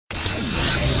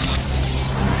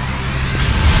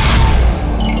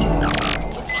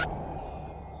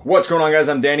What's going on, guys?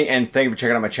 I'm Danny, and thank you for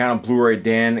checking out my channel, Bluray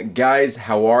Dan. Guys,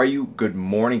 how are you? Good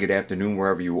morning, good afternoon,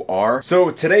 wherever you are.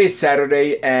 So today is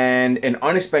Saturday, and an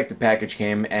unexpected package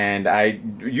came, and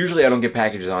usually I don't get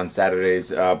packages on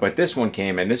Saturdays, but this one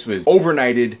came, and this was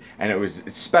overnighted, and it was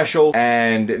special,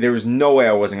 and there was no way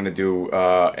I wasn't going to do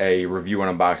a review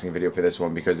and unboxing video for this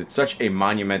one because it's such a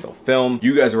monumental film.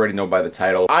 You guys already know by the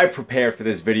title. I prepared for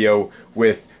this video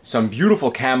with some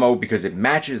beautiful camo because it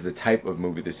matches the type of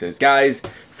movie this is. Guys,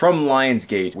 from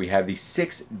Lionsgate, we have the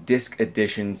 6-disc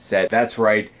edition set. That's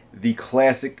right, the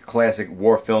classic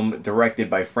war film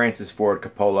directed by Francis Ford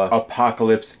Coppola,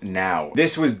 Apocalypse Now.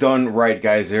 This was done right,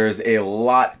 guys. There's a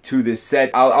lot to this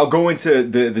set. I'll go into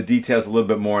the details a little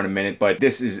bit more in a minute, but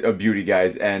this is a beauty,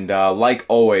 guys. And like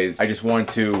always, I just want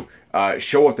to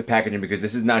show off the packaging because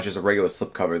this is not just a regular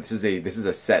slipcover. This is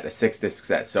a set, a 6-disc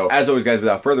set. So as always, guys,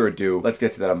 without further ado, let's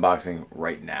get to that unboxing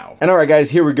right now. And alright, guys,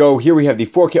 here we go. Here we have the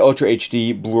 4K Ultra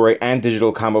HD Blu-ray and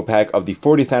digital combo pack of the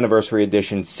 40th anniversary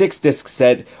edition 6-disc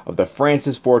set of the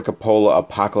Francis Ford Coppola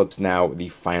Apocalypse Now, the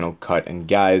final cut. And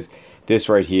guys, this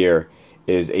right here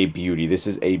is a beauty. This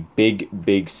is a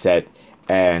big set.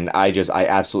 And I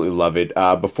absolutely love it.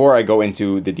 Before I go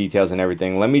into the details and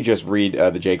everything, let me just read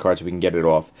the J card so we can get it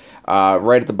off.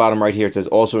 Right at the bottom right here, it says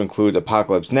also includes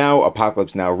Apocalypse Now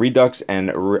Redux,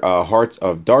 and Hearts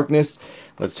of Darkness.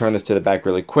 Let's turn this to the back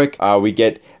really quick. We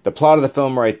get the plot of the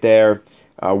film right there.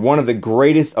 One of the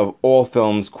greatest of all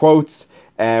films quotes.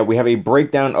 We have a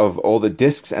breakdown of all the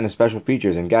discs and the special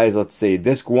features. And guys, let's see.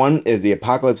 Disc 1 is the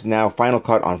Apocalypse Now final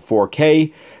cut on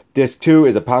 4K. Disc 2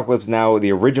 is Apocalypse Now,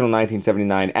 the original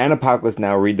 1979, and Apocalypse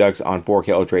Now Redux on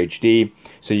 4K Ultra HD.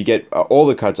 So you get all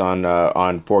the cuts on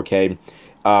 4K.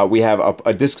 We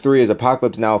have Disc 3 is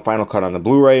Apocalypse Now Final Cut on the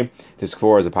Blu-ray. Disc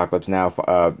 4 is Apocalypse Now,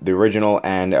 the original,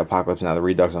 and Apocalypse Now the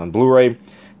Redux on Blu-ray.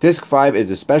 Disc 5 is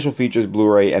the Special Features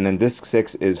Blu-ray, and then Disc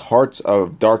 6 is Hearts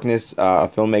of Darkness,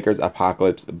 a Filmmaker's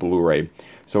Apocalypse Blu-ray.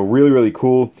 So really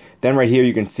cool. Then right here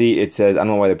you can see it says, I don't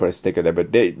know why they put a sticker there,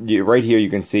 but right here you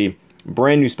can see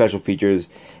brand new special features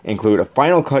include a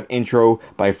final cut intro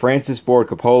by Francis Ford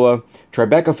Coppola,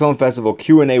 Tribeca Film Festival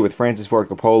Q&A with Francis Ford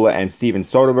Coppola and Steven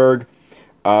Soderbergh,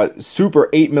 super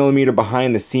 8mm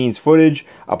behind the scenes footage,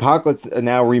 Apocalypse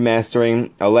Now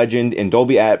remastering, a legend in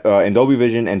Dolby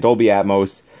Vision and Dolby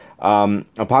Atmos,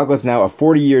 Apocalypse Now, a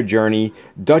 40-year journey,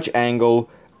 Dutch angle,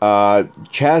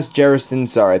 Chaz Gerriston,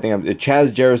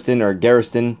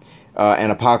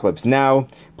 and Apocalypse Now,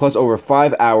 plus over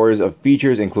 5 hours of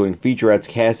features, including featurettes,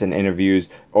 casts, and interviews,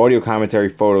 audio commentary,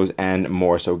 photos, and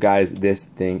more. So, guys, this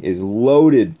thing is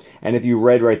loaded. And if you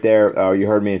read right there, you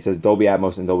heard me, it says Dolby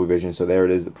Atmos and Dolby Vision. So there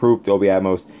it is, the proof, Dolby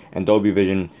Atmos and Dolby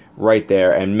Vision right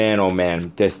there. And man, oh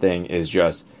man, this thing is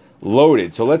just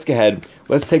loaded. So let's go ahead.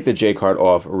 Let's take the J card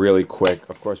off really quick.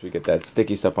 Of course, we get that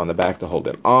sticky stuff on the back to hold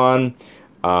it on.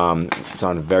 It's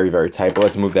on very tight, but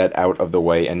let's move that out of the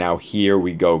way. And now here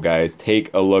we go, guys.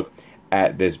 Take a look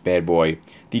at this bad boy.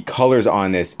 The colors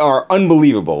on this are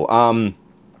unbelievable.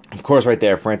 Of course, right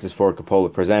there, Francis Ford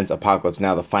Coppola presents Apocalypse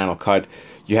Now, the final cut.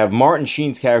 You have Martin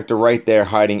Sheen's character right there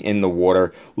hiding in the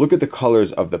water. Look at the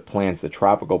colors of the plants, the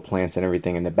tropical plants and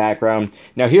everything in the background.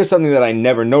 Now, here's something that I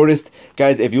never noticed.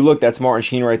 Guys, if you look, that's Martin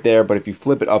Sheen right there, but if you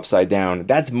flip it upside down,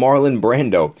 that's Marlon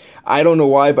Brando. I don't know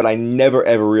why, but I never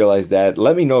ever realized that.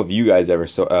 Let me know if you guys ever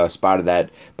spotted that,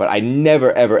 but I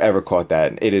never ever caught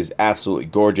that. It is absolutely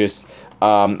gorgeous.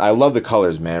 I love the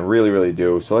colors, man. Really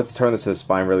do. So let's turn this to the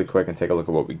spine really quick and take a look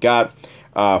at what we got.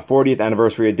 40th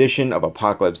anniversary edition of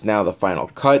Apocalypse Now, the final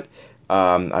cut.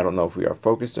 I don't know if we are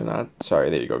focused or not. Sorry,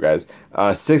 there you go, guys.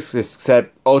 6-disc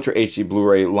set, Ultra HD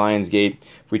Blu-ray, Lionsgate.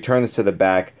 If we turn this to the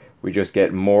back, we just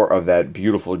get more of that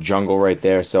beautiful jungle right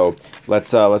there. So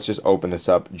let's just open this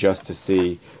up just to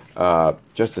see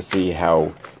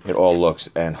how it all looks.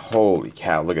 And holy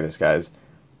cow, look at this, guys.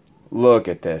 Look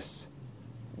at this.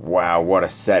 Wow, what a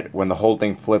set. When the whole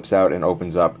thing flips out and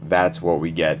opens up, that's what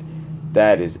we get.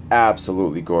 That is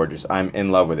absolutely gorgeous. I'm in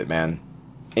love with it, man.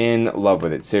 In love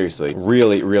with it, seriously.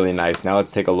 Really nice. Now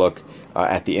let's take a look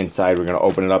at the inside. We're going to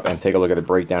open it up and take a look at the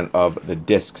breakdown of the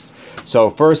discs. So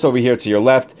first, over here to your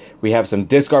left, we have some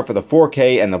disc art for the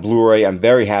 4K and the Blu-ray. I'm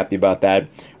very happy about that.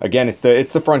 Again, it's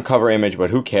the front cover image,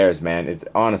 but who cares, man? It's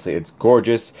honestly, it's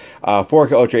gorgeous.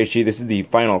 4K Ultra HD. This is the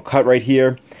final cut right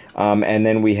here. And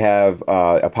then we have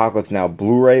Apocalypse Now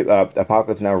Blu-ray,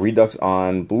 Apocalypse Now Redux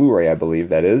on Blu-ray, I believe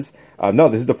that is. No,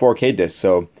 this is the 4K disc,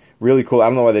 so really cool. I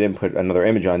don't know why they didn't put another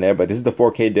image on there, but this is the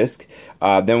 4K disc.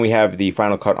 Then we have the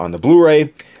final cut on the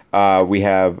Blu-ray. We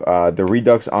have the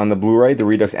Redux on the Blu-ray, the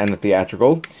Redux and the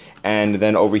theatrical. And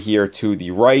then over here to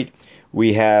the right,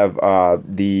 we have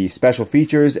the special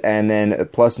features, and then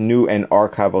plus new and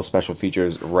archival special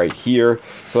features right here.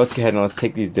 So let's go ahead and let's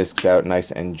take these discs out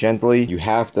nice and gently. You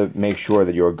have to make sure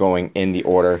that you're going in the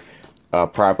order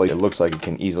properly. It looks like it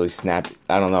can easily snap.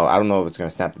 I don't know if it's going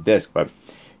to snap the disc, but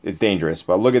it's dangerous.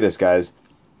 But look at this, guys,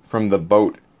 from the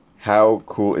boat. How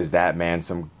cool is that, man?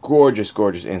 Some gorgeous,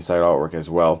 gorgeous inside artwork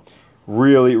as well.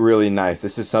 Really, really nice.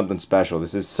 This is something special.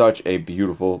 This is such a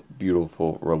beautiful,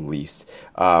 beautiful release.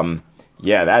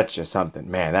 Yeah, that's just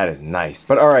something. Man, that is nice.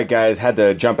 But alright, guys, had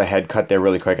to jump ahead, cut there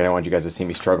really quick. I didn't want you guys to see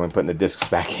me struggling putting the discs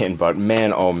back in. But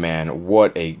man, oh man,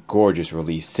 what a gorgeous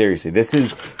release. Seriously, this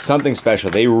is something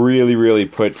special. They really, really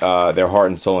put their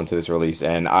heart and soul into this release,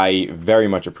 and I very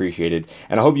much appreciate it.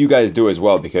 And I hope you guys do as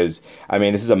well, because, I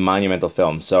mean, this is a monumental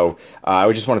film. So I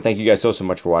would just want to thank you guys so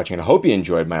much for watching, and I hope you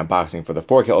enjoyed my unboxing for the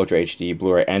 4K Ultra HD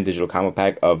Blu-ray and digital combo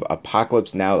pack of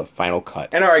Apocalypse Now, the final cut.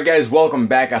 And alright, guys, welcome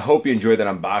back. I hope you enjoyed that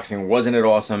unboxing. Wasn't it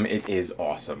awesome? It is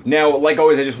awesome. Now, like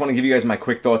always, I just want to give you guys my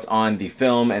quick thoughts on the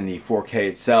film and the 4K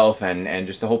itself, and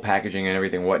just the whole packaging and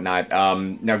everything whatnot.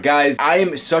 Now, guys, I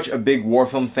am such a big war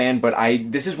film fan, but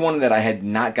this is one that I had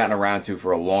not gotten around to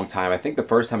for a long time. I think the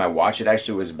first time I watched it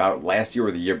actually was about last year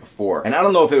or the year before. And I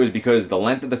don't know if it was because the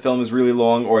length of the film is really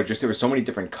long, or just there were so many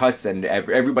different cuts and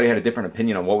everybody had a different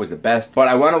opinion on what was the best. But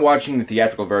I wound up watching the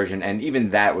theatrical version, and even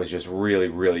that was just really,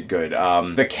 really good.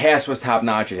 The cast was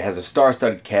top-notch. It has a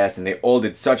star-studded cast, and they all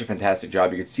did such a fantastic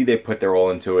job. You could see they put their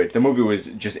all into it. The movie was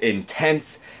just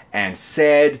intense and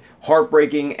sad,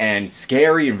 heartbreaking and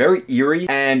scary and very eerie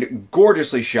and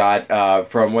gorgeously shot,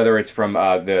 from whether it's from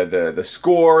the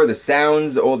score, the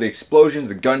sounds, all the explosions,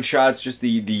 the gunshots, just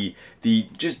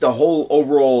just the whole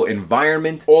overall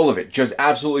environment, all of it, just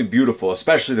absolutely beautiful,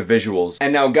 especially the visuals.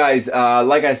 And now, guys,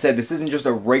 like I said, this isn't just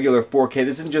a regular 4K.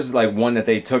 This isn't just like one that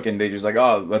they took and they just like,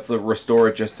 oh, let's restore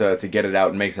it just to get it out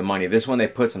and make some money. This one they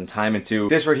put some time into.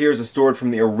 This right here is restored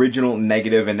from the original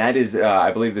negative, and that is,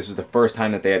 I believe this was the first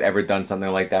time that they had ever done something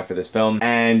like that for this film.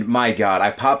 And my God, I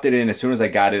popped it in as soon as I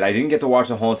got it. I didn't get to watch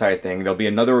the whole entire thing. There'll be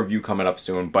another review coming up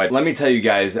soon, but let me tell you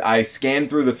guys, I scanned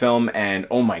through the film and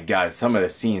oh my God, some of the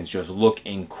scenes just look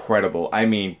incredible. I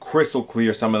mean, crystal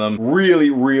clear, some of them. Really,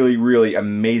 really, really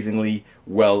amazingly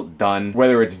well done.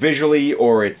 Whether it's visually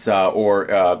or it's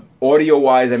audio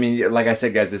wise. I mean, like I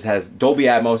said, guys, this has Dolby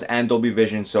Atmos and Dolby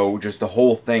Vision, so just the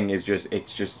whole thing is just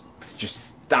it's just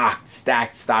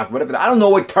stacked, whatever. I don't know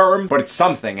what term, but it's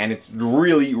something, and it's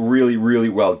really, really, really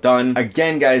well done.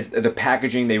 Again, guys, the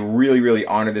packaging, they really, really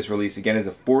honored this release. Again, it's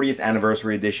a 40th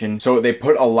anniversary edition, so they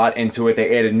put a lot into it.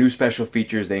 They added new special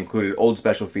features. They included old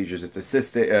special features. It's a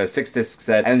 6-disc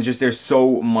set, and just there's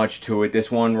so much to it. This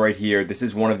one right here, this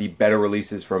is one of the better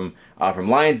releases from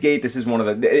Lionsgate. This is one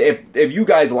of the, if you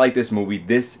guys like this movie,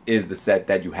 this is the set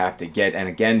that you have to get. And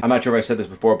again, I'm not sure if I said this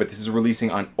before, but this is releasing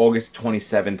on August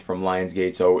 27th from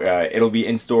Lionsgate, so it'll be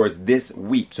in stores this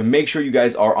week. So make sure you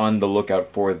guys are on the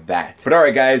lookout for that. But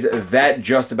alright, guys, that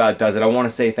just about does it. I want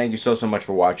to say thank you so much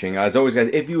for watching. As always, guys,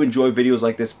 if you enjoy videos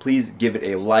like this, please give it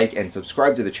a like and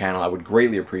subscribe to the channel. I would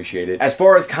greatly appreciate it. As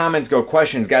far as comments go,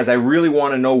 questions, guys, I really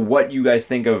want to know what you guys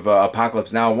think of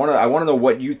Apocalypse Now. I want to know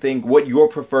what you think, what your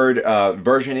preferred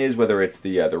version is, whether it's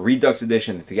the Redux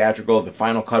edition, the theatrical, the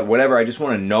final cut, whatever. I just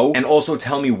want to know, and also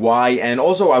tell me why. And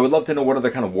also, I would love to know what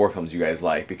other kind of war films you guys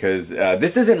like, because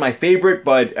this isn't my favorite,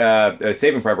 but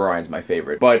Saving Private Ryan's my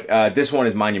favorite. But this one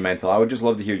is monumental. I would just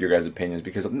love to hear your guys' opinions,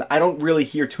 because I don't really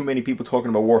hear too many people talking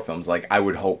about war films like I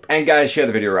would hope. And guys, share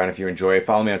the video around if you enjoy it.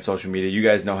 Follow me on social media. You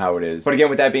guys know how it is. But again,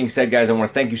 with that being said, guys, I want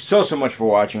to thank you so much for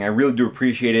watching. I really do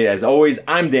appreciate it. As always,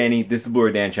 I'm Danny. This is the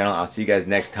Bluray Dan channel. I'll see you guys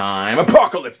next time.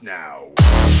 Apocalypse Now!